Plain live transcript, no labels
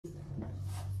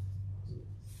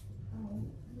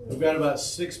got about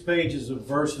 6 pages of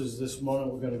verses this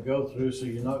morning we're going to go through, so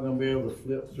you're not going to be able to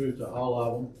flip through to all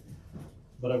of them.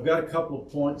 But I've got a couple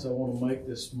of points I want to make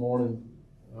this morning.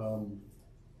 And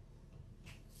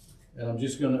I'm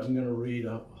going to read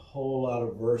a whole lot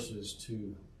of verses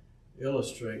to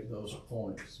illustrate those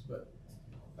points. But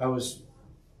I was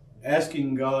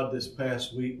asking God this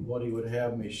past week what He would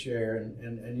have me share,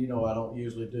 and you know I don't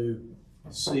usually do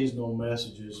seasonal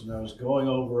messages, and I was going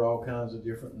over all kinds of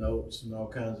different notes and all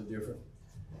kinds of different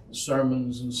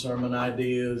sermons and sermon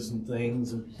ideas and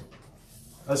things, and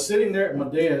I was sitting there at my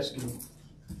desk and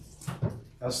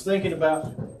I was thinking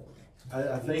about,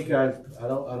 I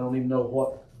don't even know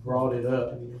what brought it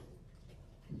up,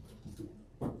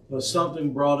 but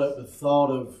something brought up the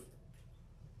thought of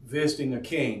visiting a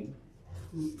king.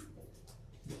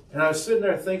 And I was sitting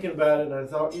there thinking about it, and I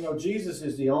thought, you know, Jesus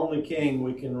is the only king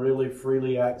we can really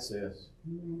freely access.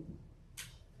 You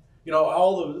know,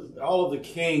 all of the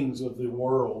kings of the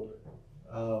world,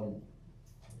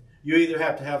 you either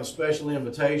have to have a special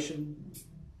invitation.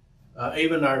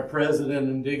 Even our president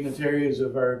and dignitaries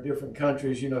of our different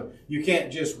countries, you know, you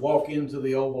can't just walk into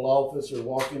the Oval Office or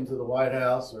walk into the White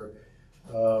House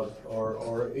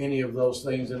or any of those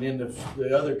things. And in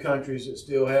the other countries that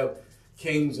still have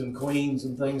kings and queens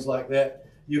and things like that,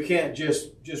 you can't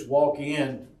just walk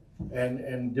in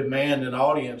and demand an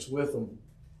audience with them.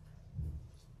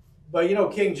 But you know,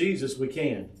 King Jesus, we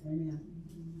can. Amen.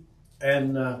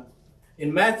 And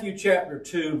in Matthew chapter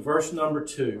 2, verse number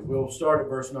 2, we'll start at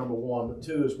verse number 1, but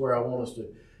 2 is where I want us to.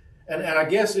 And I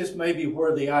guess this may be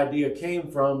where the idea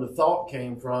came from, the thought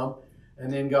came from,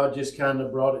 and then God just kind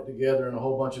of brought it together in a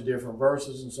whole bunch of different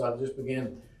verses, and so I just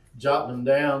began jotting them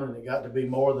down, and it got to be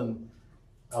more than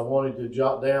I wanted to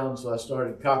jot down, so I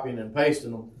started copying and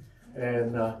pasting them,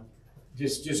 and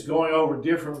just going over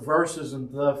different verses and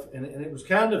stuff, and it was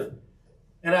kind of,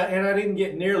 and I didn't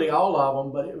get nearly all of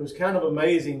them, but it was kind of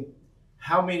amazing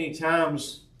how many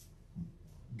times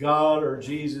God or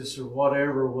Jesus or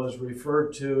whatever was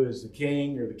referred to as the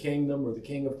king or the kingdom or the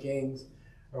King of Kings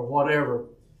or whatever.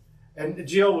 And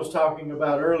Jill was talking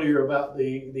about earlier about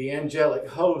the angelic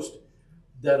host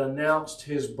that announced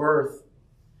his birth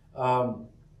to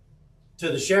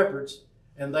the shepherds,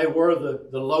 and they were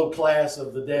the low class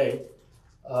of the day.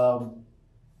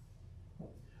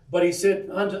 But he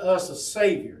said, unto us a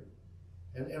Savior.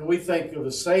 And we think of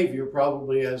a Savior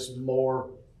probably as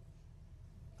more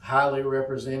highly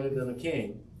represented than a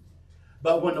king.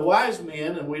 But when the wise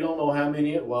men, and we don't know how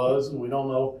many it was, and we don't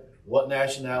know what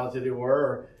nationality they were,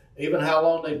 or even how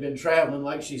long they've been traveling,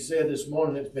 like she said this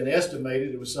morning, it's been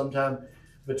estimated it was sometime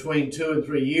between 2 and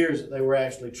 3 years that they were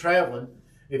actually traveling.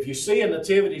 If you see a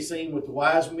nativity scene with the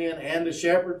wise men and the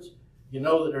shepherds, you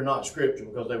know that they're not scriptural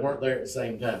because they weren't there at the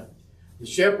same time. The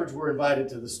shepherds were invited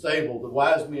to the stable. The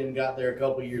wise men got there a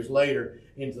couple of years later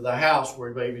into the house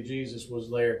where baby Jesus was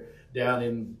there down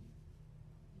in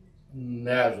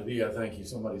Nazareth. I think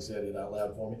somebody said it out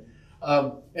loud for me.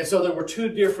 And so there were 2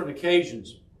 different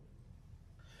occasions.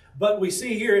 But we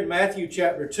see here in Matthew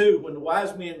chapter 2, when the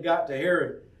wise men got to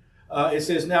Herod, it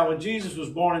says, now when Jesus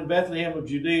was born in Bethlehem of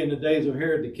Judea in the days of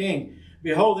Herod the king,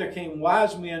 behold, there came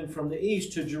wise men from the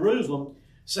east to Jerusalem,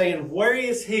 saying, where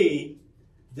is he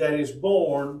that is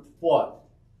born, what?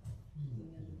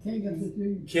 King of the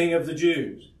Jews. King of the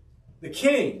Jews. The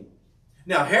king.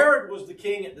 Now, Herod was the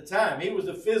king at the time. He was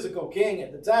the physical king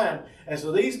at the time. And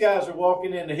so these guys are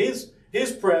walking into his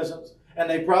presence, and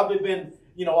they've probably been,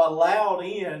 you know, allowed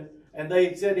in, and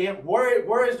they said to him,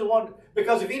 where is the one?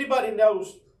 Because if anybody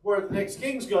knows where the next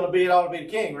king's going to be, it ought to be the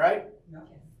king, right? No.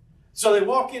 So they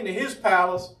walk into his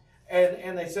palace,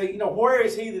 and they say, you know, where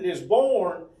is he that is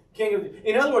born king of the...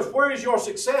 In other words, where is your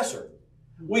successor?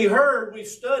 We heard, we've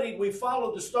studied, we've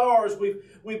followed the stars,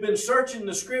 we've been searching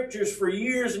the scriptures for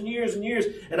years and years and years,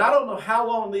 and I don't know how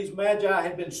long these magi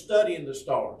had been studying the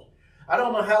stars. I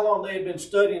don't know how long they had been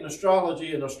studying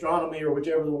astrology and astronomy, or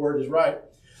whichever the word is right.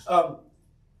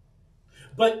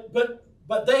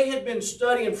 But they had been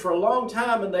studying for a long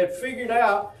time, and they figured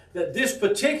out that this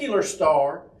particular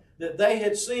star that they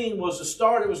had seen was a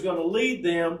star that was going to lead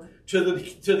them to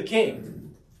the king.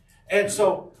 And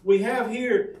so we have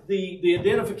here the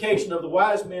identification of the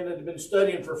wise men that have been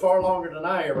studying for far longer than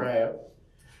I ever have.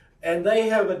 And they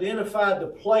have identified the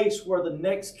place where the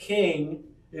next king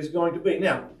is going to be.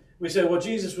 Now, we say, well,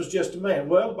 Jesus was just a man.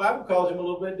 Well, the Bible calls him a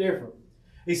little bit different.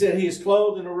 He said he is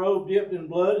clothed in a robe dipped in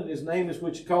blood, and his name is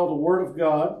which is called the Word of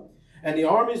God. And the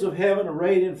armies of heaven,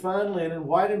 arrayed in fine linen,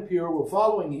 white and pure, were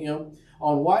following him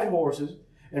on white horses.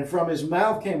 And from his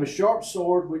mouth came a sharp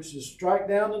sword, which to strike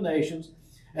down the nations.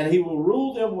 And he will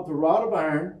rule them with a rod of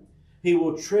iron. He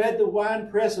will tread the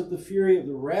winepress of the fury of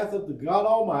the wrath of the God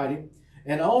Almighty.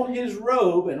 And on his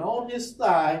robe and on his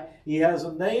thigh, he has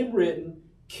a name written,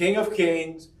 King of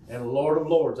Kings and Lord of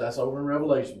Lords. That's over in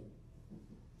Revelation.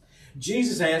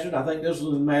 Jesus answered, I think this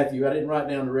was in Matthew. I didn't write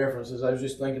down the references. I was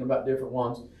just thinking about different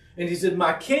ones. And he said,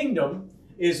 my kingdom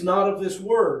is not of this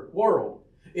world.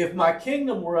 If my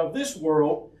kingdom were of this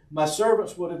world, my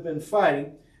servants would have been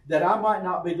fighting that I might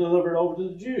not be delivered over to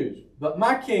the Jews. But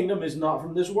my kingdom is not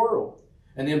from this world.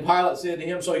 And then Pilate said to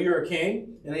him, so you're a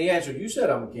king? And he answered, you said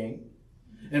I'm a king.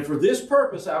 And for this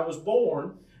purpose I was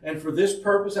born, and for this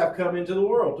purpose I've come into the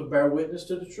world, to bear witness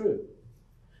to the truth.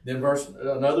 Then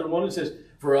another one, it says,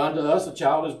 for unto us a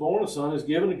child is born, a son is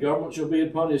given, the government shall be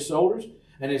upon his shoulders,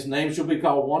 and his name shall be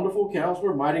called Wonderful,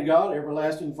 Counselor, Mighty God,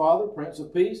 Everlasting Father, Prince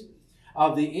of Peace.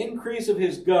 Of the increase of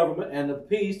his government and of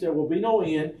peace there will be no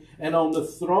end, and on the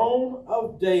throne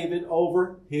of David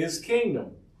over his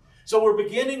kingdom. So we're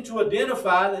beginning to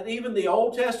identify that even the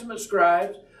Old Testament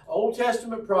scribes, Old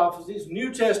Testament prophecies,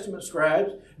 New Testament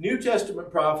scribes, New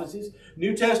Testament prophecies,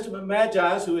 New Testament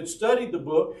magi who had studied the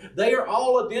book, they are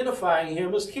all identifying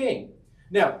him as king.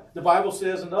 Now, the Bible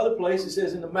says in other places, it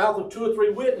says, in the mouth of 2 or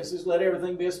 3 witnesses, let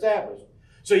everything be established.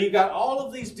 So you've got all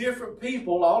of these different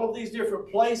people, all of these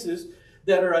different places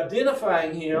that are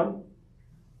identifying him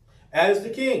as the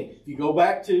king. If you go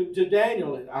back to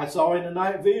Daniel, I saw in the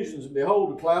night visions, and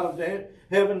behold, a cloud of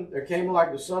heaven, there came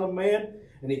like the Son of Man,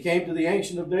 and he came to the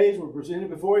Ancient of Days, were presented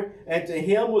before him, and to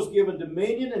him was given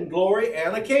dominion and glory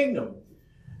and a kingdom.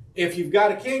 If you've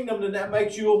got a kingdom, then that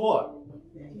makes you a what?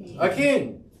 A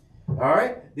king. All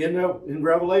right? Then in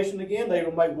Revelation again, they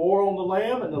will make war on the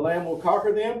Lamb, and the Lamb will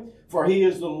conquer them, for he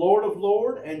is the Lord of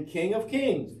lords and King of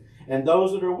kings. And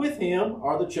those that are with him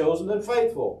are the chosen and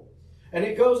faithful. And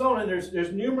it goes on, and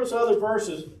there's numerous other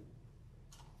verses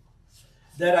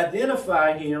that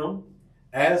identify him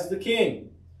as the king.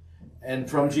 And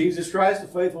from Jesus Christ, the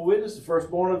faithful witness, the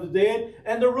firstborn of the dead,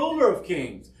 and the ruler of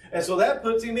kings. And so that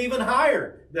puts him even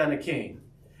higher than a king.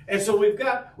 And so we've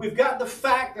got the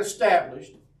fact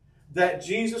established that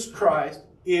Jesus Christ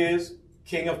is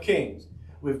King of Kings.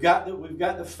 We've got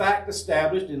the fact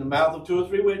established in the mouth of 2 or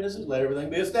 3 witnesses. Let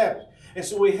everything be established. And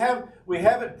so we have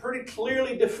it pretty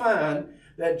clearly defined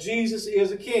that Jesus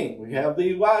is a king. We have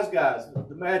these wise guys,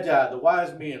 the magi, the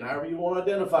wise men, however you want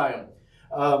to identify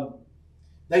them.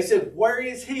 They said, where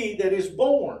is he that is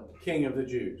born King of the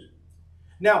Jews?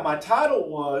 Now, my title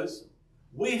was,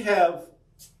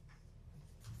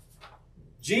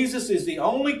 Jesus is the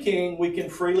only king we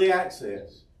can freely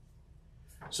access.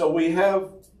 So we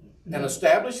have an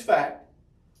established fact,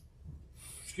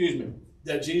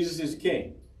 that Jesus is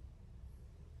king.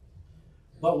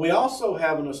 But we also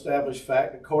have an established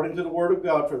fact, according to the Word of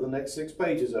God for the next 6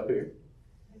 pages up here,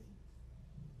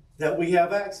 that we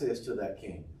have access to that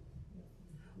king.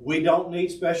 We don't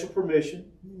need special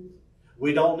permission.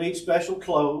 We don't need special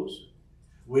clothes.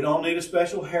 We don't need a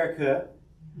special haircut.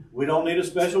 We don't need a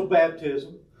special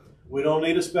baptism. We don't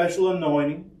need a special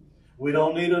anointing. We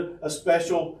don't need a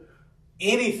special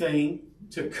anything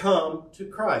to come to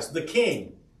Christ, the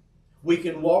King. We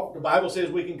can walk, the Bible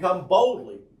says we can come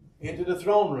boldly into the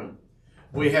throne room.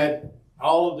 We had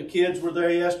all of the kids were there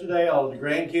yesterday. All of the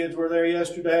grandkids were there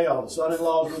yesterday. All the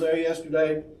son-in-laws were there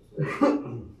yesterday.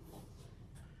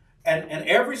 And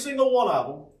every single one of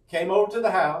them came over to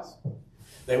the house.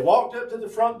 They walked up to the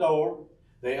front door.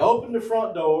 They opened the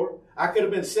front door. I could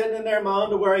have been sitting in there in my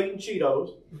underwear eating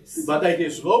Cheetos. But they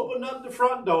just opened up the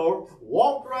front door,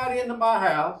 walked right into my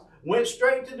house, went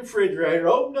straight to the refrigerator,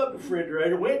 opened up the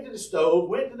refrigerator, went to the stove,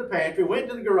 went to the pantry, went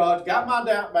to the garage, got my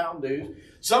Mountain Dews.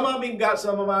 Some of them even got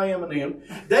some of my M&M's.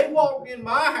 They walked in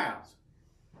my house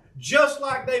just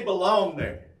like they belonged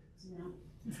there.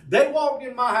 They walked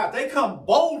in my house. They come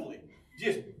boldly,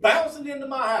 just bouncing into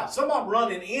my house. Some of them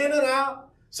running in and out.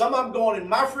 Some of them going in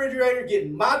my refrigerator,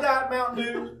 getting my Diet Mountain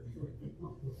Dew,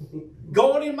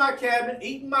 going in my cabinet,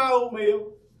 eating my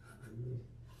oatmeal,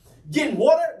 getting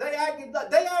whatever. They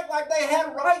act like they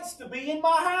had rights to be in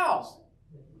my house.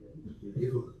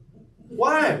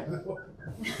 Why?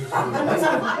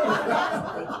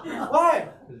 Why?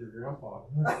 Because your grandpa.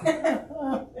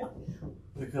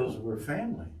 Because we're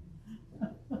family.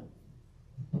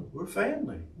 We're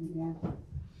family. Yeah.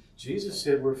 Jesus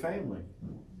said we're family.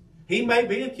 He may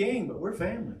be a king, but we're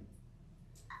family.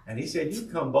 And he said, you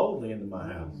come boldly into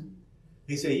my house.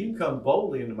 He said, you come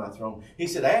boldly into my throne. He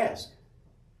said, ask.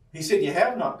 He said, you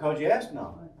have not because you ask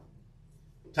not.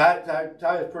 Ty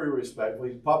is pretty respectful.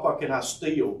 He said, Papa, can I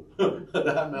steal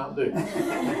that Mountain Dew?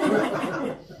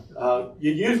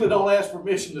 You usually don't ask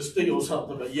permission to steal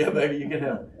something, but yeah, baby, you can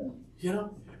have it. You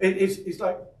know, it's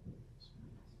like,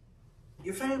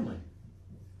 your family.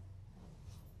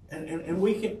 And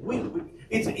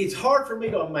it's hard for me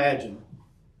to imagine.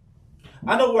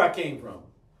 I know where I came from.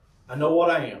 I know what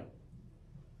I am.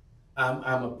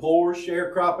 I'm a poor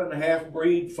sharecropping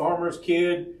half-breed farmer's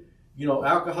kid,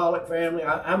 alcoholic family.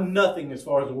 I'm nothing as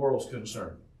far as the world's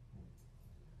concerned.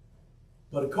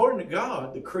 But according to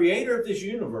God, the creator of this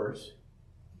universe,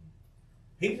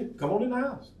 he said, come on in the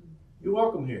house. You're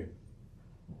welcome here.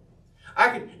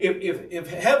 If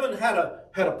heaven had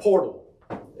a portal,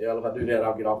 if I do that,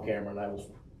 I'll get off camera and that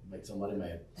will make somebody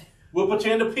mad. We'll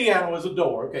pretend a piano is a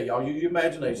door. Okay, y'all use your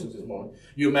imaginations this morning.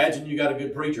 You imagine you got a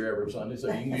good preacher every Sunday, so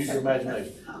you can use your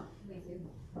imagination.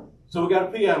 So we got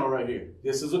a piano right here.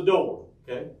 This is a door,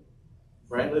 okay?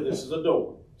 Frankly, this is a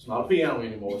door. It's not a piano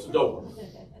anymore, it's a door.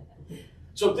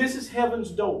 So this is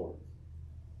heaven's door.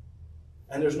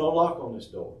 And there's no lock on this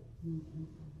door.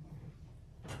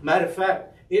 Matter of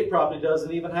fact, it probably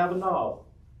doesn't even have a knob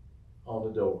on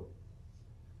the door.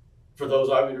 For those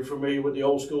of you who are familiar with the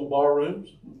old school bar rooms,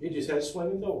 it just has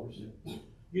swinging doors.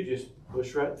 You just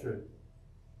push right through.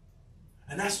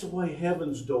 And that's the way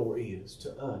heaven's door is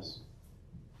to us.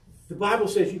 The Bible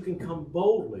says you can come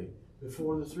boldly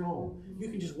before the throne. You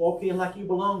can just walk in like you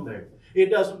belong there. It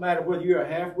doesn't matter whether you're a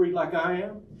half-breed like I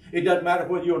am. It doesn't matter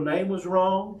whether your name was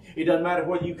wrong. It doesn't matter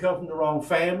whether you come from the wrong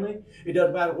family. It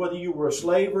doesn't matter whether you were a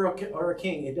slave or a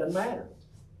king. It doesn't matter.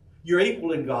 You're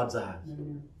equal in God's eyes.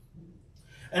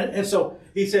 And so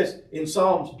he says in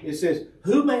Psalms, it says,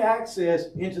 who may access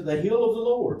into the hill of the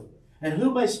Lord? And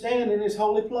who may stand in his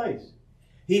holy place?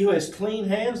 He who has clean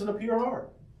hands and a pure heart.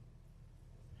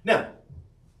 Now,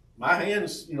 my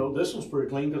hands, this one's pretty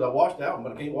clean because I washed that one,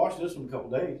 but I can't wash this one in a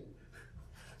couple days.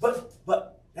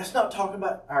 But that's not talking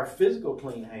about our physical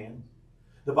clean hands.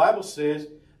 The Bible says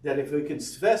that if we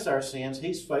confess our sins,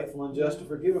 he's faithful and just to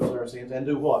forgive us our sins and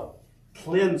do what?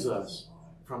 Cleanse us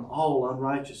from all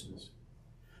unrighteousness.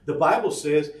 The Bible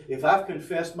says if I've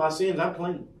confessed my sins, I'm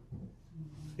clean.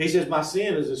 He says my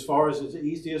sin is as far as the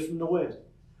east is from the west.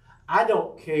 I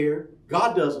don't care.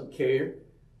 God doesn't care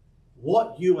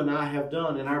what you and I have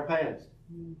done in our past.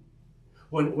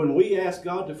 When we ask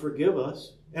God to forgive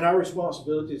us, and our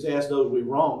responsibility is to ask those we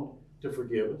wronged to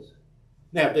forgive us.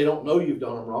 Now, if they don't know you've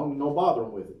done them wrong, don't bother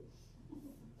them with it.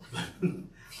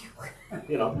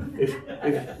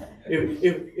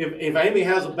 If Amy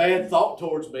has a bad thought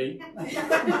towards me,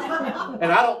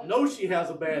 and I don't know she has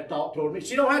a bad thought towards me,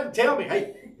 she don't have to tell me,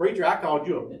 hey, preacher, I called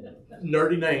you a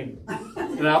nerdy name,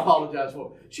 and I apologize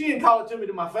for it. She didn't call it to me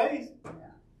to my face.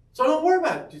 So don't worry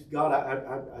about it. Just, God,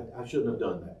 I shouldn't have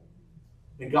done that.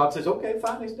 And God says, okay,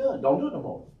 fine, it's done. Don't do it no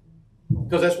more.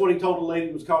 Because that's what he told the lady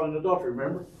who was caught in adultery,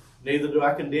 remember? Neither do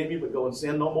I condemn you, but go and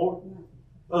sin no more. In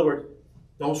other words,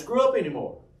 don't screw up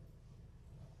anymore.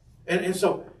 And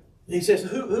so he says,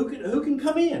 who can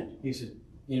come in? He says,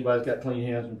 anybody's got clean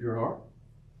hands and pure heart.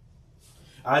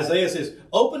 Isaiah says,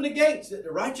 open the gates that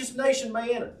the righteous nation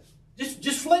may enter.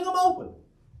 Just fling them open.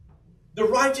 The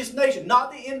righteous nation,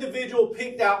 not the individual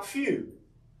picked out few.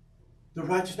 The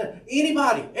righteous nation.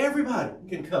 Anybody, everybody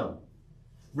can come.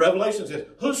 Revelation says,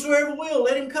 whosoever will,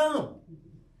 let him come.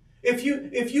 If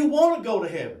you want to go to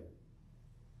heaven,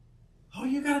 all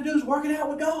you got to do is work it out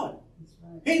with God.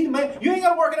 He's the man. You ain't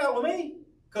got to work it out with me.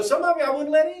 Because some of you I wouldn't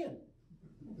let in.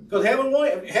 Because heaven ain't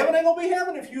going to be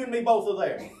heaven if you and me both are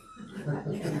there.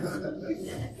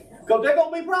 Because there are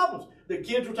going to be problems. The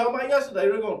kids were talking about yesterday.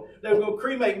 They were going to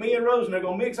cremate me and Rose, and they're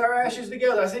going to mix our ashes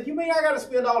together. I said, you mean I got to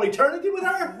spend all eternity with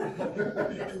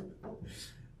her?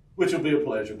 Which will be a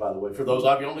pleasure, by the way, for those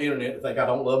of you on the internet that think I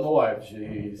don't love my wife.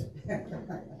 Jeez.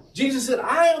 Jesus said,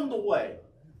 I am the way,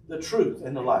 the truth,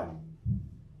 and the life.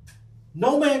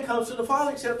 No man comes to the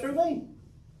Father except through me.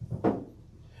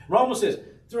 Romans says,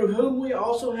 through whom we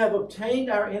also have obtained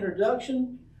our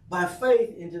introduction by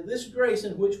faith into this grace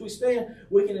in which we stand,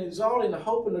 we can exalt in the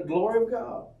hope and the glory of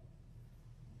God.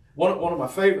 One of my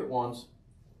favorite ones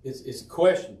is a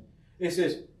question. It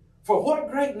says, for what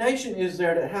great nation is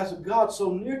there that has a God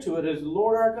so near to it as the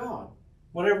Lord our God,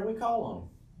 whenever we call on him?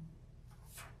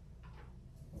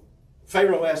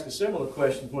 Pharaoh asked a similar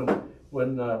question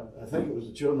when I think it was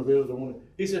the children of Israel.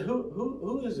 He said,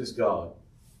 who is this God?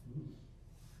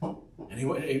 And he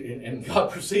went, and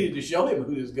God proceeded to show him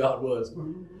who this God was.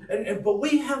 But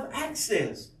we have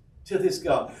access to this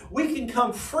God. We can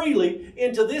come freely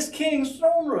into this king's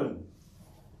throne room.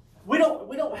 We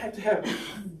don't have to have.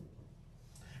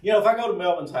 If I go to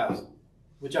Melvin's house,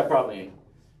 which I probably ain't.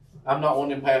 I'm not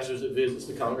one of them pastors that visits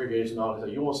the congregation all the time.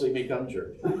 You want to see me come to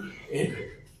church.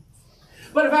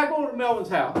 But if I go to Melvin's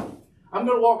house, I'm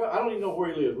going to walk up. I don't even know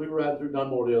where he lives. We were riding through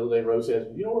Dunmore the other day, and Rose says,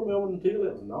 "You know where Melvin and T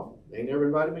lives?" No, they ain't never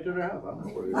invited me to their house. I don't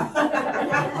know where it is.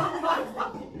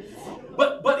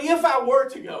 But if I were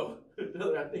to go,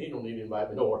 he don't need to invite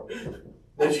me nowhere.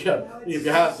 If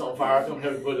your house is on fire, I'll come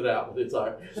help you put it out. But it's all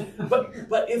right.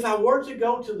 But if I were to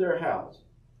go to their house,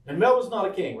 and Melvin's not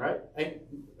a king, right?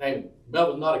 Ain't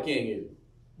Melvin's not a king, is he?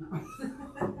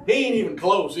 He ain't even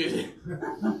close, is he?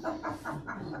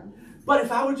 But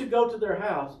if I were to go to their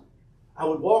house, I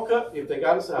would walk up. If they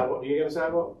got a sidewalk, do you got a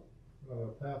sidewalk?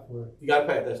 Pathway. You got a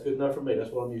path. That's good enough for me.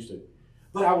 That's what I'm used to.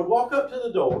 But I would walk up to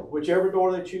the door, whichever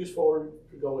door they choose for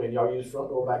to go in. Y'all use front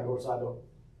door, back door, side door?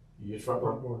 You use front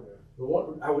door?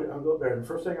 I would go up there, and the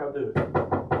first thing I would do,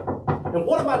 and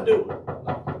what am I doing?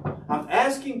 I'm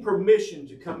asking permission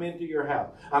to come into your house.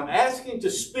 I'm asking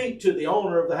to speak to the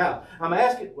owner of the house. I'm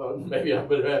asking, well, maybe I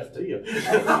better ask to you.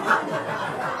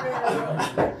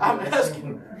 I'm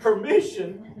asking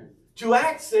permission to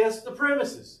access the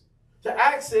premises, to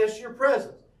access your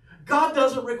presence. God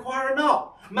doesn't require a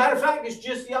knock. Matter of fact, it's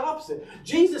just the opposite.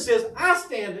 Jesus says, I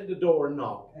stand at the door and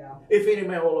knock. Yeah. If any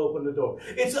man will open the door.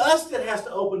 It's us that has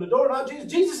to open the door, not Jesus.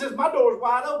 Jesus says, my door is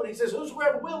wide open. He says,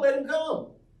 whosoever will, let him come.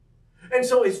 And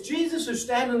so it's Jesus who's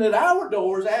standing at our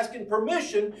doors asking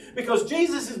permission, because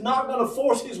Jesus is not going to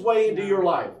force his way into your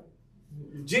life.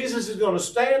 Jesus is going to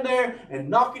stand there and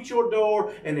knock at your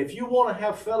door, and if you want to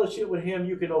have fellowship with him,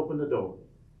 you can open the door.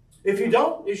 If you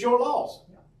don't, it's your loss.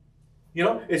 You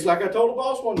know, it's like I told the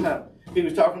boss one time. He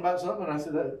was talking about something, and I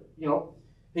said, you know,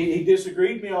 he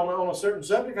disagreed with me on a certain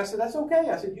subject. I said, that's okay.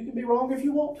 I said, you can be wrong if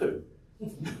you want to.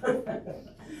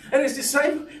 And it's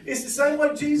the same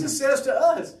way Jesus says to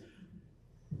us.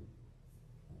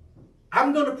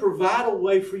 I'm going to provide a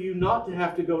way for you not to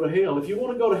have to go to hell. If you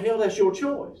want to go to hell, that's your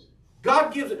choice.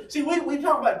 God gives it. See, we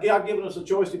talk about God giving us a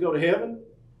choice to go to heaven.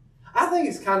 I think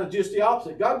it's kind of just the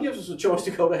opposite. God gives us a choice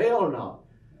to go to hell or not.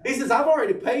 He says, I've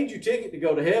already paid your ticket to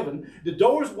go to heaven. The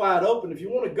door's wide open. If you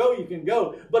want to go, you can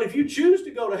go. But if you choose to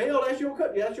go to hell, that's your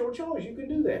choice. You can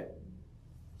do that.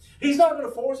 He's not going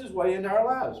to force his way into our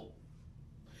lives.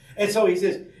 And so he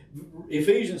says,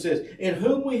 Ephesians says, in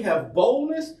whom we have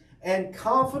boldness and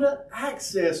confident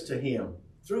access to him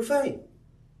through faith.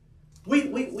 We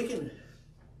can.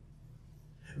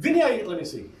 Vinny, let me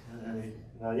see.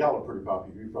 Now, y'all are pretty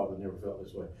popular. You probably never felt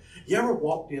this way. You ever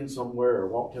walked in somewhere, or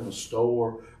walked in a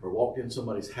store, or walked in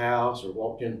somebody's house, or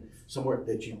walked in somewhere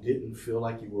that you didn't feel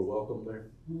like you were welcome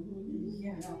there?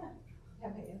 Yeah.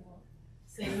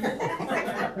 Same.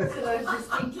 That's what I was just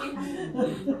thinking.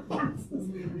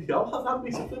 Y'all might not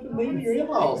be so flipping mean to your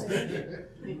in-laws.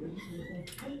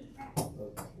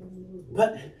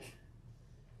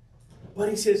 But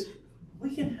he says,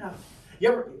 we can have.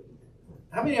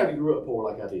 How many of you grew up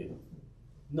poor like I did?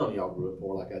 None of y'all grew up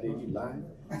poor like I did. You lying?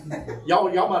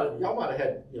 Y'all might have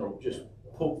had, just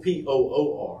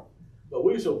P-O-O-R. But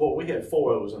we were so poor, we had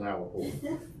 4 O's in our poor.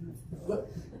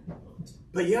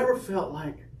 But you ever felt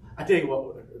like, I tell you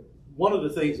what, one of the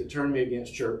things that turned me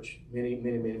against church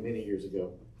many years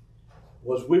ago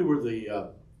was we were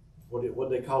the, what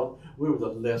they call it? We were the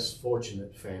less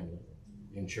fortunate family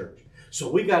in church. So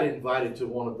we got invited to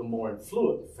one of the more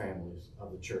affluent families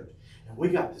of the church. And we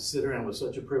got to sit around with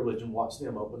such a privilege and watch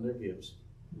them open their gifts.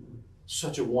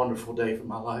 Such a wonderful day for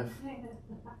my life.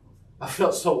 I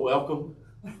felt so welcome.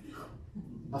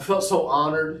 I felt so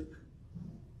honored.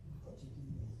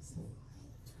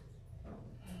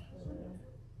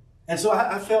 And so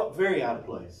I felt very out of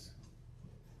place.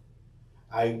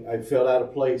 I felt out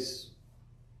of place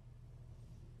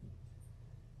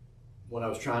when I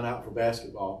was trying out for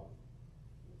basketball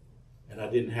and I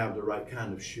didn't have the right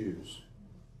kind of shoes.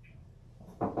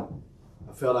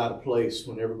 I felt out of place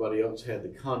when everybody else had the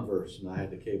Converse and I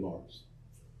had the Kmarts.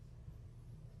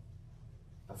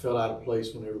 I felt out of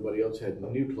place when everybody else had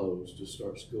new clothes to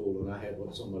start school and I had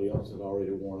what somebody else had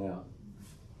already worn out.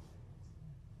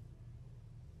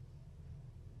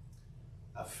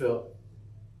 I felt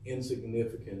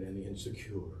insignificant and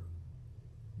insecure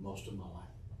most of my life.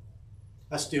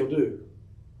 I still do,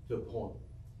 to a point.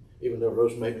 Even though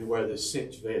Rose made me wear this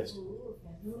cinch vest.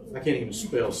 I can't even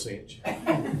spell cinch. I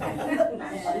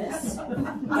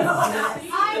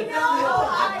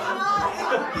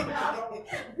know.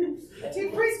 Two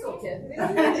preschool kids.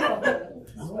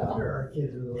 No wonder our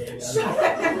kids are the way they are.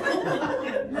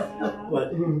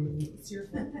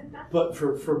 But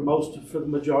for the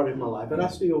majority of my life, and I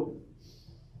still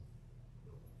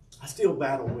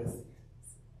battle with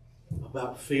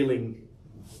about feeling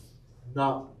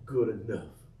not good enough.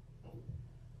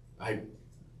 I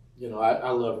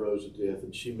love Rose to death,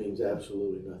 and she means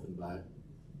absolutely nothing by it.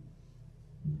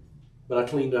 But I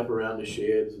cleaned up around the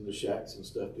sheds and the shacks and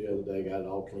stuff the other day, got it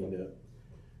all cleaned up.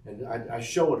 And I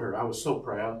showed her, I was so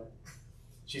proud.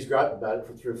 She's griped about it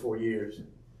for 3 or 4 years.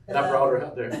 And I brought her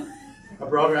out there. I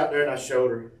brought her out there and I showed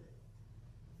her.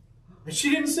 And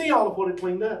she didn't see all of what had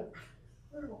cleaned up.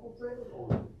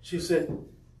 She said,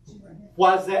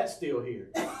 "Why is that still here?"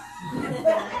 For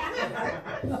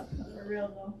real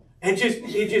though. And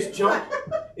it just jumped.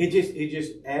 It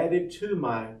just added to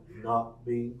my not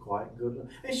being quite good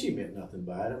enough. And she meant nothing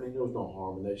by it. I mean, there was no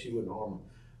harm in that. She wouldn't harm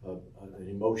an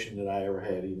emotion that I ever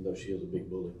had, even though she is a big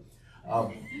bully.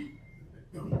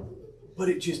 But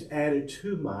it just added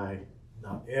to my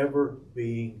not ever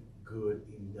being good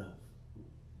enough.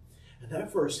 And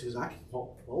that verse says, I can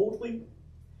walk boldly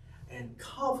and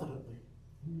confidently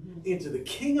into the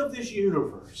King of this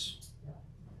universe.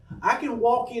 I can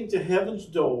walk into heaven's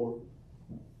door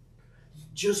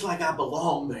just like I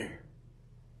belong there.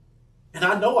 And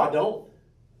I know I don't.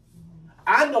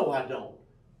 I know I don't.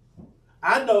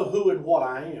 I know who and what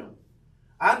I am.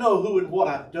 I know who and what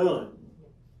I've done.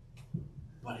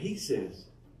 But he says,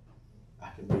 I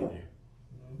can be there.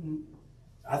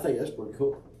 I think that's pretty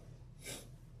cool.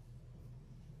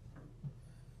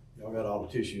 Y'all got all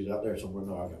the tissues out there somewhere?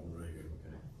 No, I got one right here.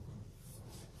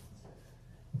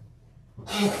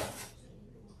 Okay.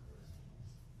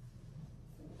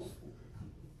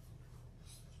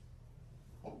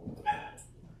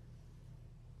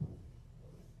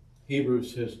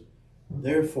 Hebrews says,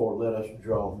 therefore let us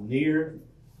draw near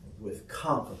with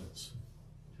confidence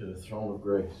to the throne of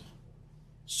grace,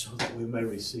 so that we may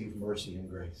receive mercy and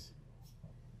grace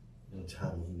in a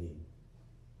time of need.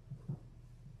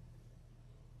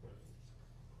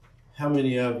 How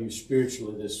many of you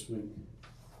spiritually this week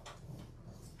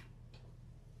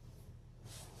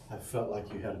have felt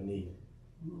like you had a need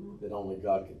that only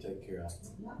God could take care of?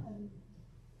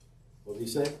 What did he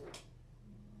say?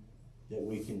 That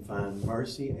we can find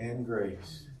mercy and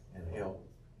grace and help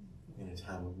in a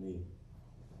time of need.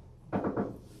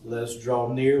 Let us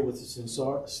draw near with a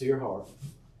sincere heart.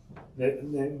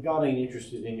 God ain't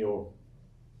interested in your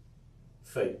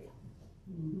fake.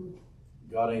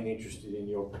 God ain't interested in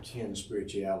your pretend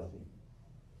spirituality.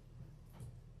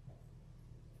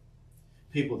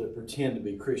 People that pretend to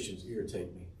be Christians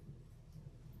irritate me,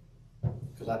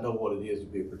 because I know what it is to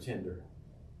be a pretender.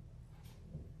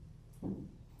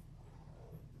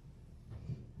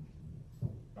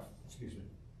 Excuse me.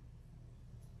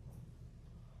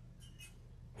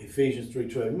 Ephesians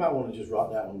 3:12. You might want to just write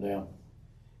that one down.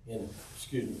 In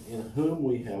whom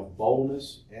we have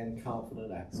boldness and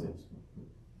confident access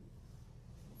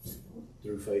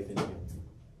through faith in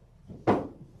him.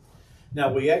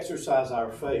 Now we exercise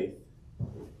our faith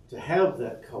to have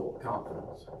that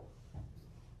confidence.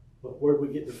 But where do we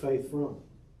get the faith from?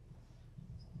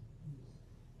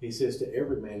 He says to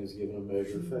every man is given a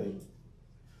measure of faith.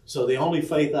 So the only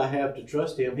faith I have to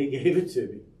trust him, he gave it to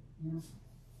me. Yeah.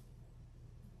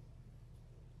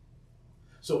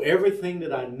 So everything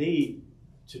that I need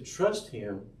to trust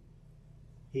him,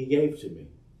 he gave to me.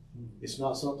 It's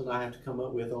not something I have to come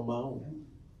up with on my own.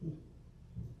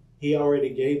 He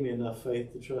already gave me enough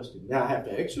faith to trust him. Now I have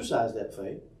to exercise that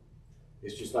faith.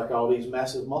 It's just like all these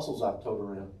massive muscles I've toted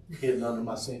around, hidden under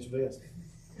my cinch vest.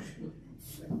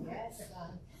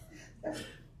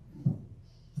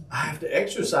 I have to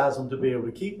exercise them to be able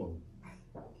to keep them.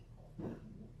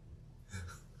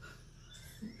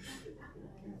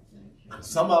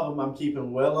 Some of them I'm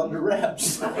keeping well under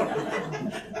wraps.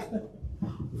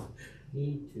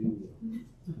 Me too.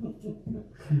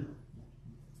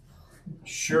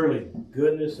 Surely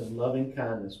goodness and loving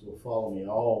kindness will follow me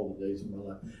all the days of my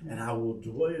life, and I will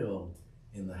dwell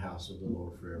in the house of the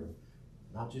Lord forever.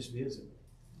 Not just visit.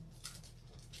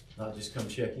 Not just come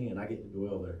check in. I get to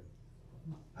dwell there.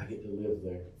 I get to live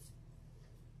there.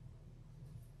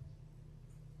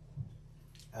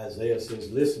 Isaiah says,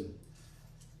 listen,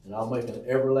 and I'll make an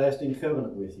everlasting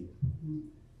covenant with you.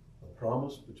 A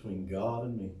promise between God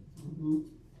and me.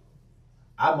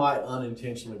 I might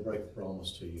unintentionally break a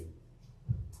promise to you.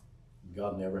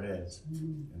 God never has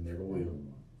and never will.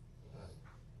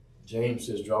 James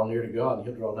says, draw near to God and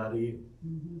he'll draw nigh to you.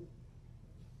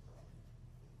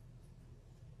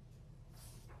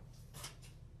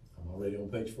 I'm already on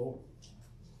page 4.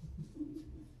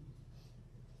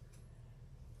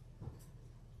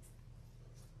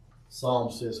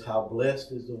 Psalm says, how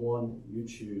blessed is the one you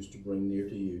choose to bring near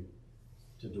to you,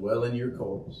 to dwell in your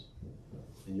courts,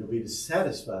 and you'll be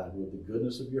satisfied with the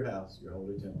goodness of your house, your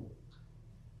holy temple.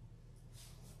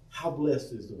 How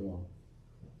blessed is the one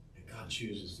that God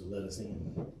chooses to let us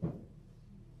in.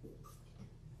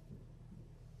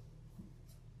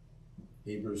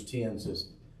 Hebrews 10 says,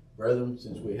 Brethren,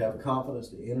 since we have confidence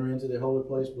to enter into the holy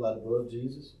place by the blood of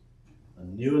Jesus, a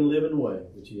new and living way,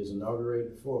 which he has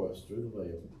inaugurated for us through the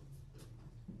veil.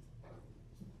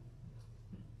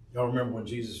 Y'all remember when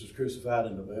Jesus was crucified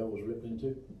and the veil was ripped in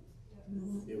two?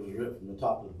 It was ripped from the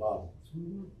top to the bottom.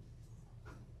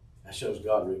 That shows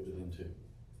God ripped it in two.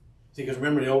 See, because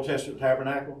remember the Old Testament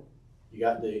tabernacle? You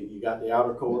got the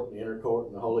outer court, the inner court,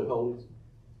 and the Holy of Holies.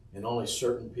 And only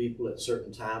certain people at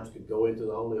certain times could go into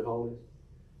the Holy of Holies.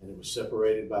 And it was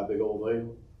separated by a big old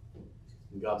veil.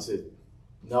 And God said,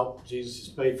 no, Jesus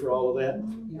has paid for all of that.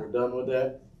 We're done with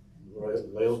that. The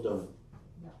veil's done.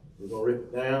 We're going to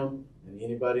rip it down, and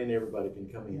anybody and everybody can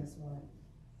come in. That's right.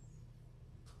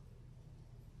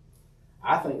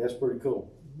 I think that's pretty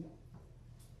cool.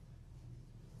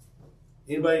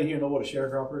 Anybody in here know what a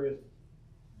sharecropper is?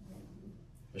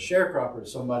 A sharecropper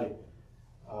is somebody,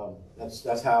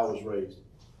 that's how I was raised.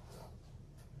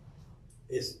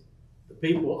 It's the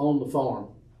people on the farm,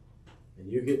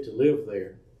 and you get to live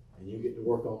there, and you get to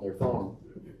work on their farm,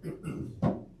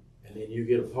 and then you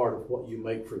get a part of what you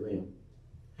make for them.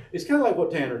 It's kind of like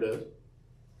what Tanner does.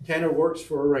 Tanner works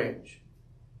for a ranch,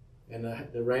 and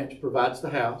the ranch provides the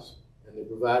house, and they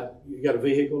provide, you got a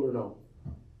vehicle or no?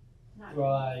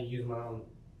 Well, I use my own.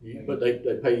 But they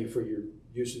pay you for your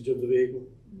usage of the vehicle?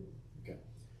 Okay.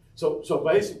 So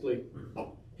basically,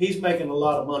 he's making a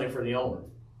lot of money for the owner.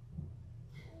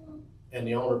 And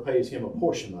the owner pays him a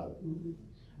portion of it.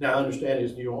 Now, I understand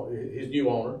his new owner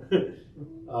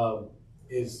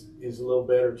is a little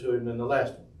better to him than the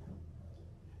last one.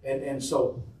 And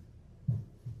so,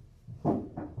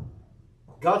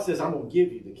 God says, I'm going to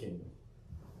give you the kingdom.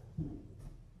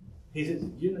 He says,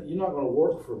 you're not going to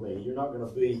work for me. You're not going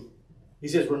to be, he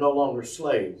says, we're no longer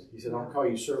slaves. He said, I don't call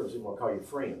you servants anymore, I call you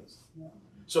friends. Yeah.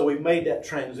 So we've made that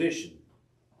transition.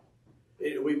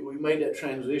 We made that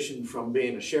transition from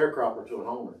being a sharecropper to an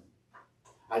owner.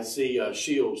 I see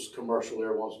Shields commercial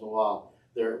there once in a while.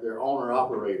 They're owner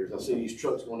operators. I see these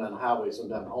trucks going down the highway,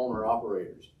 sometimes owner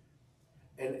operators.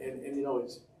 And you know,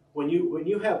 it's when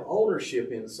you have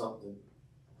ownership in something,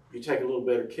 you take a little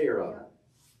better care of it.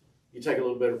 You take a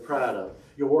little better pride of it.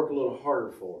 You work a little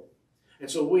harder for it. And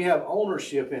so we have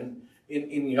ownership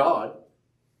in God.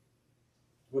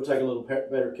 We'll take a little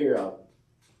better care of it.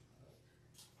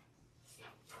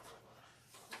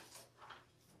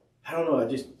 I don't know.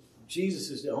 Jesus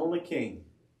is the only king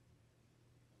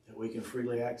that we can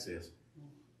freely access.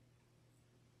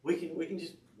 We can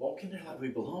just walk in there like we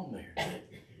belong there.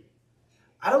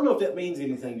 I don't know if that means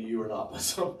anything to you or not,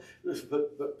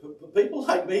 but people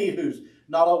like me who's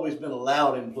not always been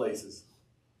allowed in places.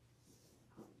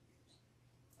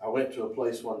 I went to a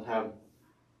place one time.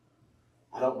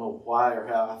 I don't know why or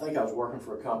how. I think I was working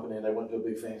for a company and they went to a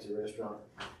big fancy restaurant,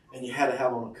 and you had to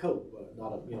have on a coat,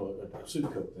 not a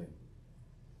suit coat thing.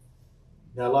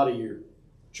 Now a lot of your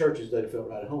churches they'd felt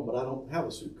right at home, but I don't have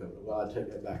a suit coat. Well, I take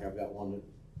that back. I've got one that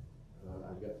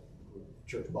I've got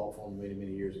church bought for me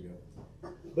many years ago.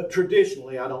 But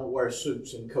traditionally, I don't wear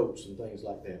suits and coats and things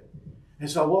like that. And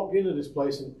so I walked into this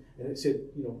place and it said,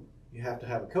 you have to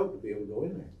have a coat to be able to go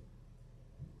in there.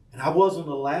 And I wasn't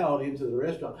allowed into the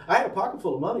restaurant. I had a pocket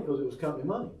full of money because it was company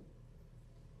money.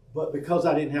 But because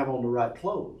I didn't have on the right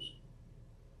clothes,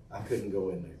 I couldn't go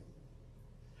in there.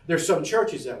 There's some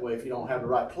churches that way. If you don't have the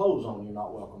right clothes on, you're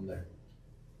not welcome there.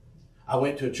 I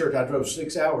went to a church. I drove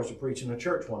 6 hours to preach in a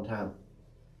church one time.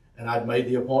 And I'd made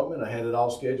the appointment. I had it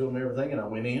all scheduled and everything. And I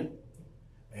went in.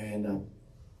 And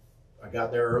I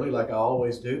got there early like I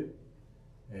always do.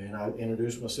 And I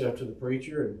introduced myself to the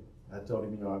preacher. And I told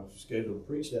him, I was scheduled to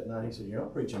preach that night. He said, you're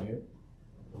not preaching here.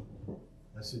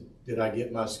 I said, did I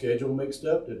get my schedule mixed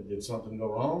up? Did something go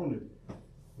wrong?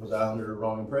 Was I under the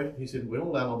wrong impression? He said, we don't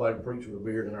allow nobody to preach with a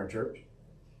beard in our church.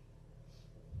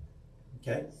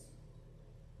 Okay.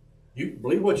 You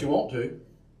believe what you want to.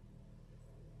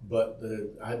 But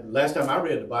last time I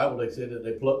read the Bible, they said that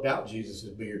they plucked out Jesus'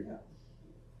 beard. Yeah.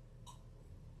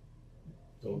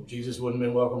 So Jesus wouldn't have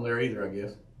been welcome there either, I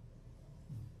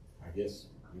guess.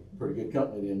 Pretty good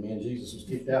company then. Me and Jesus was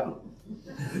kicked out.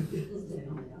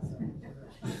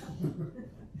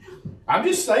 I'm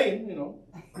just saying,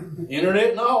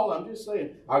 internet and all, I'm just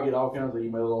saying. I'll get all kinds of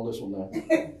emails on this one now.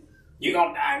 You're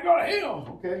going to die and go to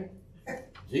hell. Okay.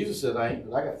 Jesus said I ain't,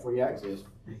 but I got free access.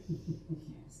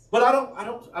 But I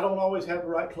don't always have the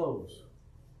right clothes.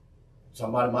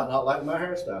 Somebody might not like my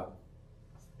hairstyle.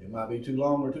 It might be too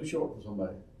long or too short for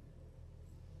somebody.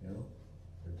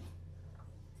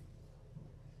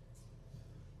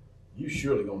 You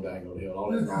surely gonna die and go to hell.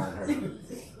 All that long hair.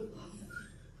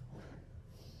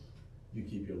 You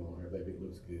keep your long hair, baby. It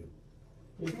looks good.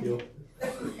 Thank you.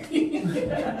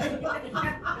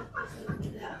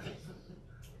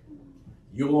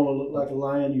 You want to look like a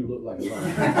lion, you look like a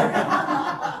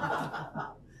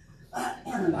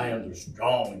lion. Lions are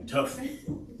strong and tough.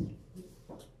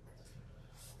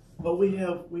 But we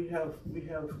have,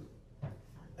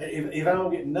 if I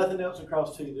don't get nothing else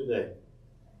across to you today,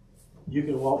 you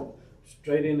can walk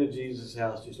straight into Jesus'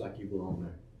 house just like you belong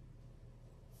there.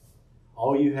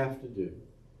 All you have to do,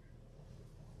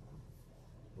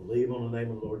 believe on the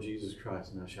name of the Lord Jesus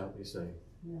Christ and thou shalt be saved.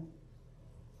 Yeah.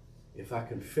 If I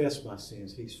confess my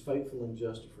sins, He's faithful and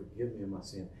just to forgive me of my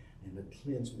sin and to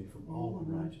cleanse me from all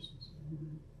unrighteousness.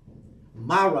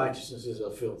 My righteousness is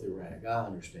a filthy rag. I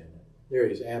understand that. There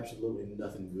is absolutely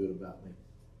nothing good about me.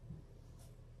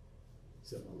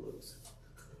 Except my looks.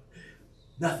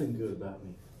 Nothing good about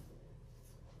me.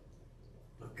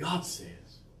 But God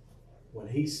says, when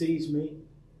He sees me,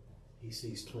 He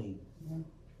sees clean.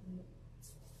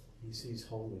 He sees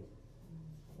holy.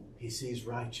 He sees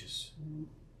righteous.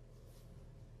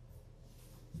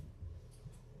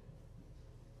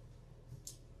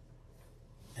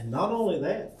 And not only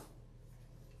that,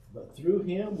 but through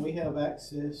Him we have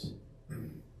access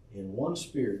in one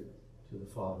Spirit to the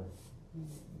Father.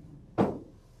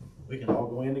 We can all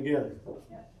go in together.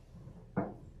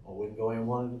 Or we can go in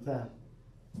one at a time.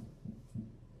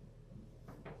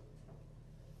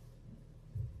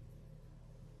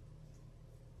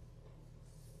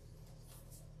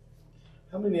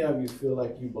 How many of you feel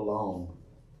like you belong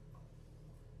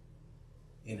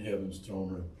in heaven's throne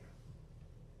room?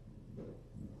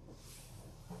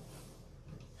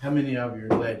 How many of you are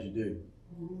glad you do?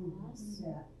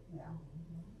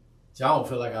 See, I don't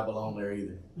feel like I belong there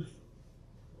either.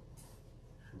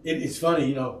 It's funny,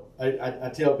 you know, I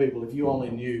tell people, if you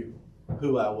only knew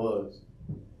who I was,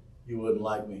 you wouldn't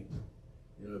like me.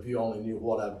 You know, if you only knew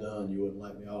what I've done, you wouldn't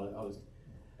like me.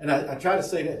 And I try to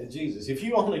say that to Jesus. If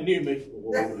you only knew me,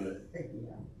 well, wait a minute.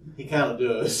 He kind of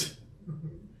does.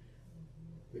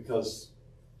 Because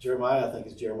Jeremiah, I think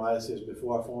it's Jeremiah, says,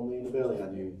 before I formed thee in the belly, I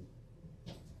knew you.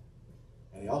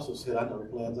 And He also said, I know the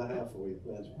plans I have for you,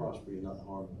 plans to prosper you, not to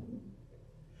harm you.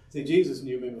 See, Jesus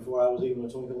knew me before I was even a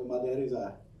twinkle in my daddy's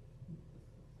eye.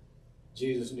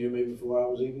 Jesus knew me before I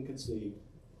was even conceived.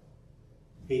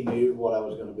 He knew what I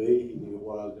was going to be. He knew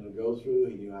what I was going to go through.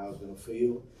 He knew how I was going to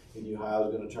feel. He knew how I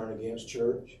was going to turn against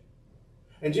church.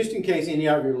 And just in case any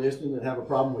of you are listening that have a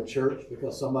problem with church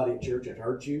because somebody at church had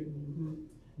hurt you,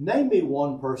 name me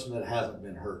one person that hasn't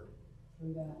been hurt.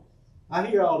 I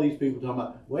hear all these people talking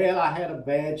about, well, I had a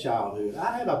bad childhood.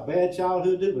 I had a bad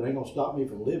childhood too, but it ain't going to stop me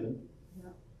from living.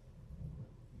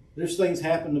 There's things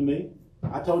happen to me.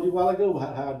 I told you a while ago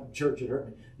how church had hurt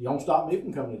me. You don't stop me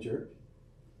from coming to church.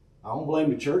 I don't blame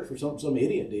the church for something some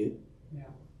idiot did. Yeah.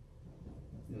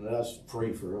 You know, that's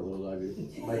free for those of you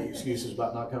who make excuses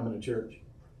about not coming to church.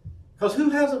 Because who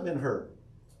hasn't been hurt?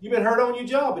 You've been hurt on your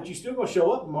job, but you're still going to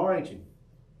show up tomorrow, ain't you?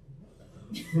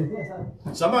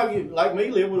 Some of you, like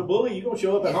me, live with a bully. You're going to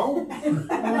show up at home.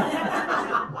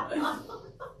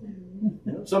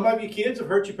 You know, some of your kids have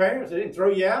hurt your parents. They didn't throw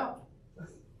you out.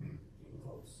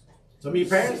 Some of your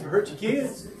parents have hurt your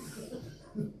kids.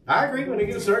 I agree, when they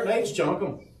get a certain age, chunk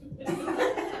them.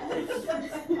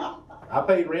 I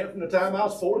paid rent from the time I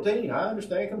was 14. I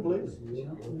understand completely.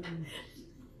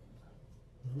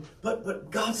 But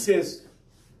God says,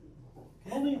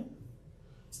 come on in.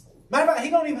 Matter of fact, He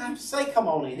don't even have to say come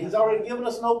on in. He's already given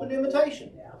us an open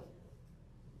invitation.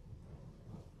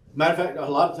 Matter of fact, a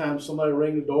lot of times somebody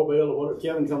ring the doorbell or whatever.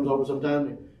 Kevin comes over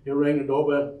sometime, he'll ring the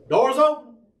doorbell. Door's open.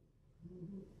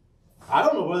 I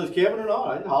don't know whether it's Kevin or not.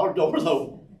 I just holler, door's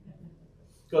open.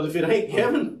 Because if it ain't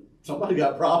Kevin, somebody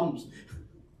got problems.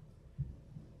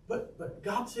 But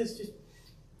God says, just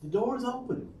the door is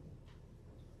open.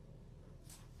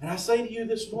 And I say to you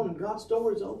this morning, God's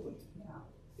door is open.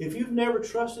 If you've never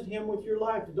trusted Him with your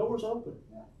life, the door's open.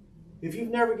 If you've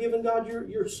never given God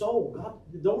your soul, God,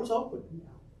 the door's open.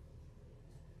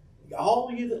 All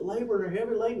of you that labor and are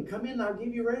heavy laden, come in and I'll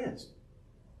give you rest.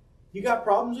 You got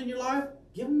problems in your life?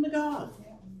 Give them to God.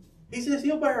 He says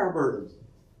He'll bear our burdens.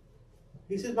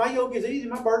 He says, my yoke is easy,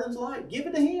 my burden's light. Give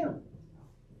it to Him.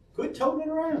 Quit toting it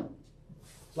around.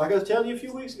 It's like I was telling you a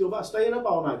few weeks ago about staying up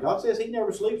all night. God says He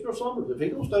never sleeps nor slumbers. If He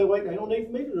don't stay awake, there ain't no need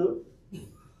for me to do it.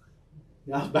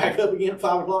 Now, I was back up again at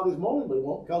 5 o'clock this morning, but it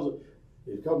won't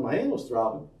because my hand was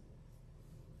throbbing.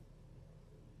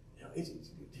 You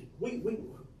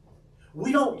know,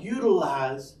 we don't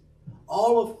utilize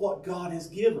all of what God has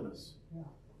given us.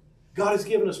 God has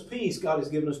given us peace. God has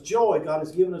given us joy. God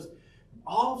has given us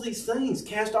all of these things.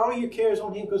 Cast all your cares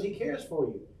on Him because He cares for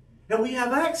you. And we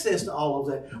have access to all of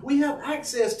that. We have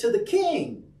access to the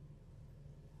King.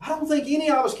 I don't think any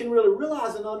of us can really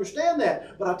realize and understand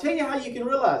that. But I'll tell you how you can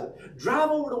realize it.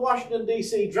 Drive over to Washington,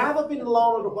 D.C., drive up into the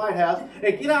lawn of the White House,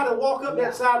 and get out and walk up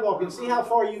that sidewalk and see how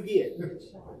far you get.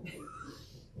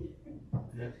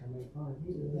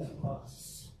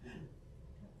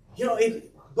 You know,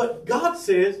 but God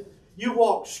says, you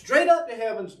walk straight up to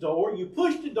heaven's door, you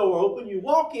push the door open, you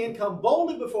walk in, come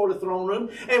boldly before the throne room,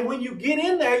 and when you get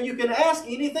in there, you can ask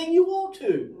anything you want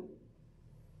to.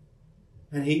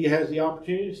 And He has the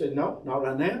opportunity to say, no, not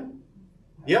right now.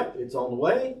 Yep, it's on the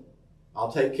way.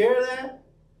 I'll take care of that.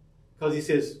 Because He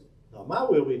says, not my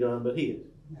will be done, but His.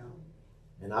 No.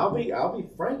 And I'll be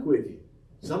frank with you.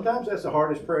 Sometimes that's the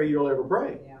hardest prayer you'll ever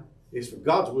pray. Yeah. It's for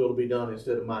God's will to be done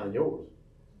instead of mine and yours.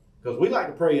 Because we like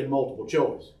to pray in multiple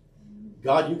choice.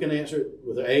 God, you can answer it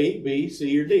with A, B,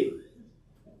 C, or D.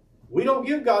 We don't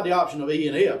give God the option of E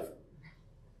and F.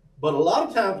 But a lot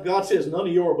of times God says, none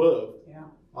of your above. Yeah.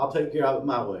 I'll take care of it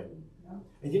my way. Yeah.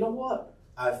 And you know what?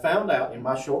 I found out in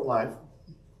my short life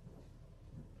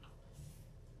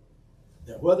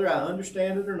that whether I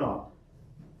understand it or not,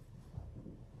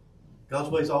 God's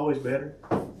way is always better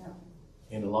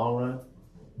in the long run.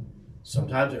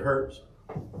 Sometimes it hurts.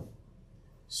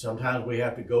 Sometimes we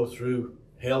have to go through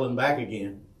hell and back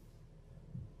again.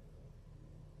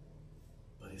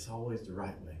 But it's always the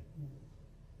right way.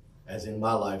 As in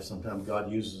my life, sometimes God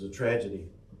uses a tragedy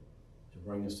to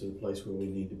bring us to the place where we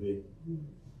need to be.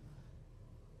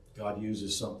 God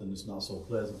uses something that's not so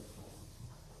pleasant.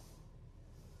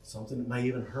 Something that may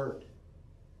even hurt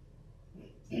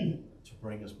to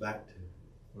bring us back to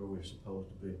where we're supposed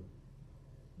to be.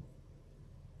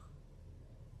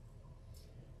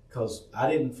 Because I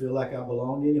didn't feel like I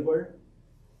belonged anywhere.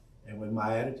 And with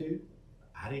my attitude,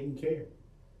 I didn't care.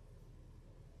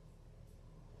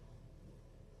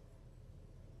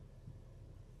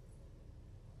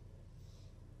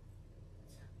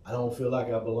 I don't feel like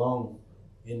I belong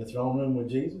in the throne room with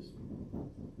Jesus.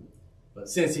 But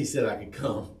since He said I could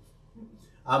come,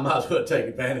 I might as well take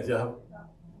advantage of it.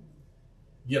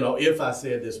 You know, if I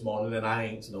said this morning, and I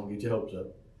ain't, so don't get your hopes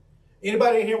up.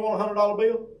 Anybody in here want a $100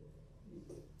 bill?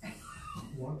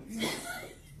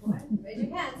 Raise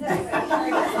your hand.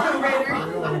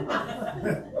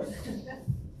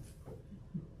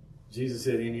 Jesus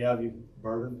said, any of you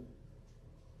burdened?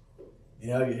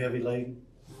 Any of you heavy laden?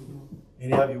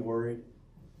 Any of you worried?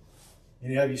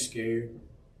 Any of you scared?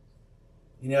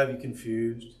 Any of you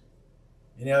confused?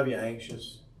 Any of you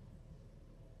anxious?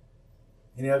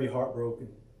 Any of you heartbroken?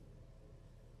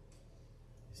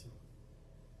 He said,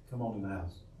 come on in the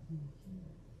house.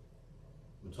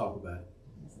 We'll talk about it.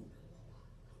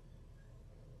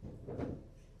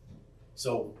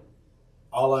 So,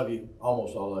 all of you,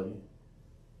 almost all of you,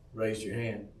 raised your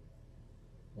hand.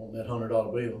 Want that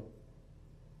 $100 bill?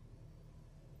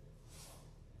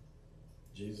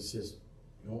 Jesus says,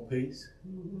 you want peace?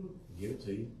 Give it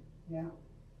to you. Yeah.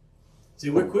 See,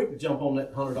 we're quick to jump on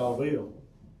that $100 bill.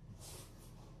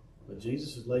 But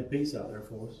Jesus has laid peace out there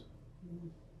for us.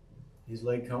 He's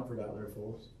laid comfort out there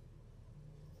for us.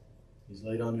 He's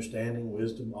laid understanding,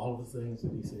 wisdom, all of the things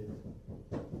that He said.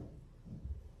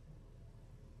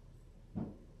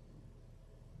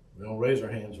 We don't raise our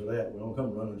hands for that. We don't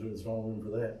come running through the throne room for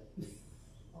that.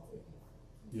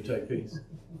 You take peace.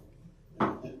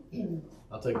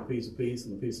 I'll take a piece of peace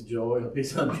and a piece of joy and a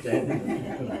piece of understanding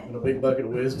and a big bucket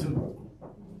of wisdom.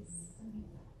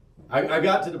 I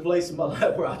got to the place in my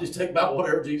life where I just take about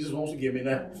whatever Jesus wants to give me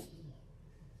now.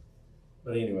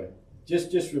 But anyway,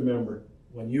 just remember,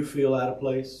 when you feel out of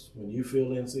place, when you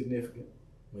feel insignificant,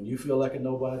 when you feel like a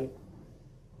nobody,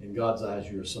 in God's eyes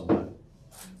you're somebody.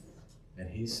 And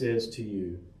He says to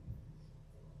you,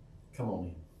 come on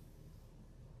in.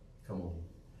 Come on in.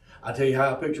 I'll tell you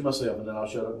how I picture myself and then I'll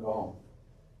shut up and go home.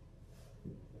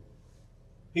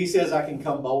 He says I can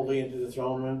come boldly into the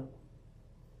throne room.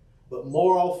 But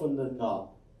more often than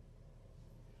not,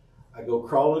 I go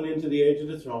crawling into the edge of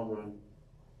the throne room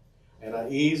and I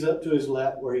ease up to His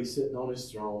lap where He's sitting on His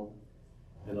throne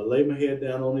and I lay my head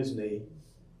down on His knee.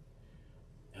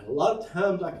 And a lot of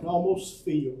times I can almost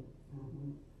feel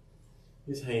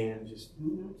His hand just,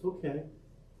 it's okay.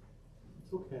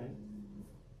 It's okay.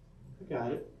 I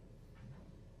got it.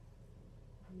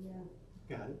 Yeah.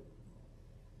 Got it.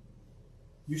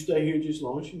 You stay here just as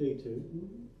long as you need to.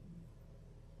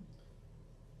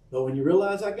 But when you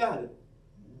realize I got it,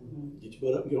 get your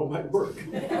butt up and get on back to work.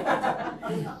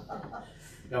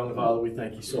 Heavenly Father, we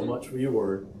thank You so much for Your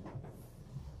word.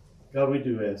 God, we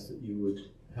do ask that You would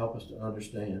help us to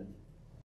understand